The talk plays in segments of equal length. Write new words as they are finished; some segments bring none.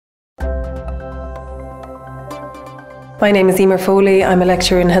My name is Emer Foley. I'm a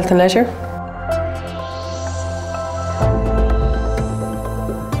lecturer in Health and Leisure.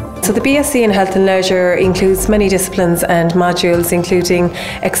 So the BSc in Health and Leisure includes many disciplines and modules, including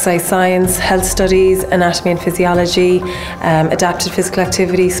exercise science, health studies, anatomy and physiology, adapted physical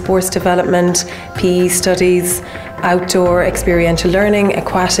activity, sports development, PE studies, outdoor experiential learning,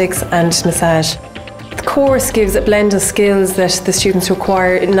 aquatics and massage. The course gives a blend of skills that the students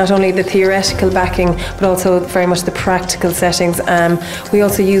require, not only the theoretical backing but also very much the practical settings. We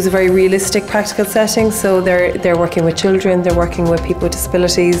also use a very realistic practical setting, so they're working with children, they're working with people with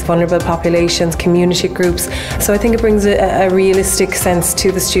disabilities, vulnerable populations, community groups. So I think it brings a realistic sense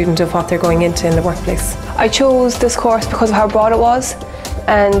to the student of what they're going into in the workplace. I chose this course because of how broad it was.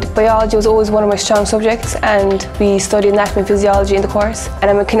 And biology was always one of my strong subjects, and we studied anatomy and physiology in the course. And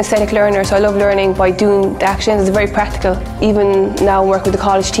I'm a kinesthetic learner, so I love learning by doing the actions. It's very practical. Even now I work with the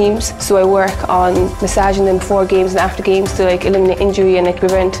college teams, so I work on massaging them before games and after games to eliminate injury and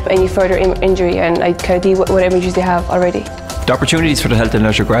prevent any further injury, and I kind of deal with whatever injuries they have already. The opportunities for the Health and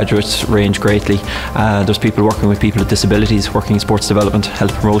Leisure graduates range greatly. There's people working with people with disabilities, working in sports development,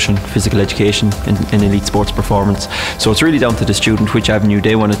 health promotion, physical education, in elite sports performance. So it's really down to the student which avenue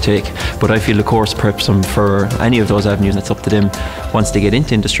they want to take, but I feel the course preps them for any of those avenues. It's up to them once they get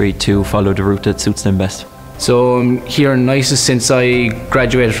into industry to follow the route that suits them best. So I'm here in ISIS since I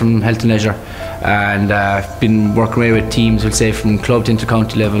graduated from Health and Leisure, and I've been working away with teams, we'll say from club to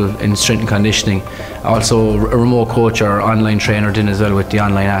inter-county level in strength and conditioning. Also a remote coach or online trainer then as well with the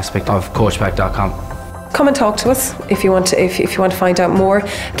online aspect of coachback.com. Come and talk to us if you want to find out more.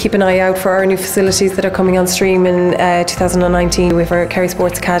 Keep an eye out for our new facilities that are coming on stream in 2019 with our Kerry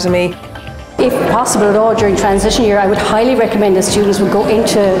Sports Academy. If possible at all during transition year, I would highly recommend that students would go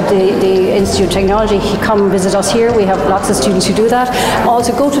into the Institute of Technology, come visit us here. We have lots of students who do that.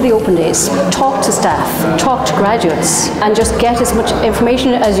 Also go to the open days, talk to staff, talk to graduates, and just get as much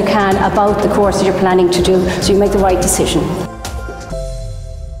information as you can about the course that you're planning to do so you make the right decision.